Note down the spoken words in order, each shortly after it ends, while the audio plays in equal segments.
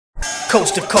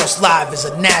Coast to Coast Live is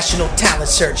a national talent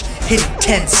search, hitting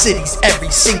 10 cities every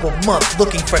single month,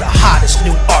 looking for the hottest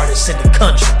new artists in the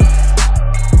country.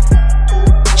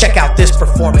 Check out this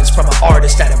performance from an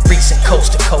artist at a recent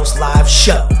Coast to Coast Live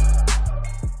show.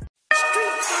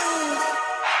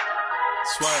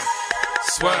 Swerve,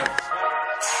 swerve,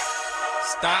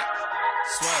 stop,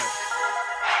 swerve,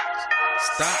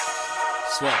 stop,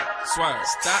 swerve, swerve,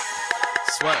 stop,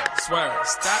 swerve, swerve,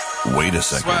 stop. Wait a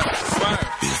second. Swerve,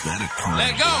 swerve. Is that a crime?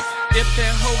 Let go. If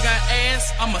that hoe got ass,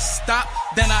 I'ma stop,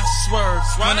 then I swerve.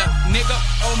 When a nigga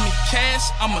owe me cash,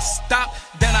 I'ma stop,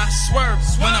 then I swerve.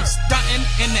 When I'm stunting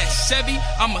in that Chevy,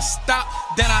 I'ma stop,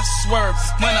 then I swerve.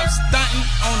 When I'm stunting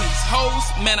on these hoes,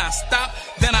 man, I stop,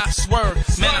 then I swerve.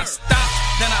 Man, I stop,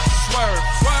 then I swerve.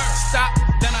 Stop,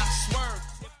 then I swerve.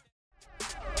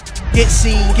 Get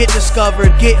seen, get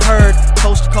discovered, get heard.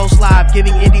 Coast to Coast Live,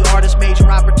 giving indie artists major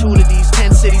opportunities.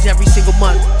 10 cities every single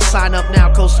month. Sign up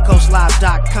now,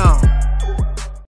 coasttocoastlive.com.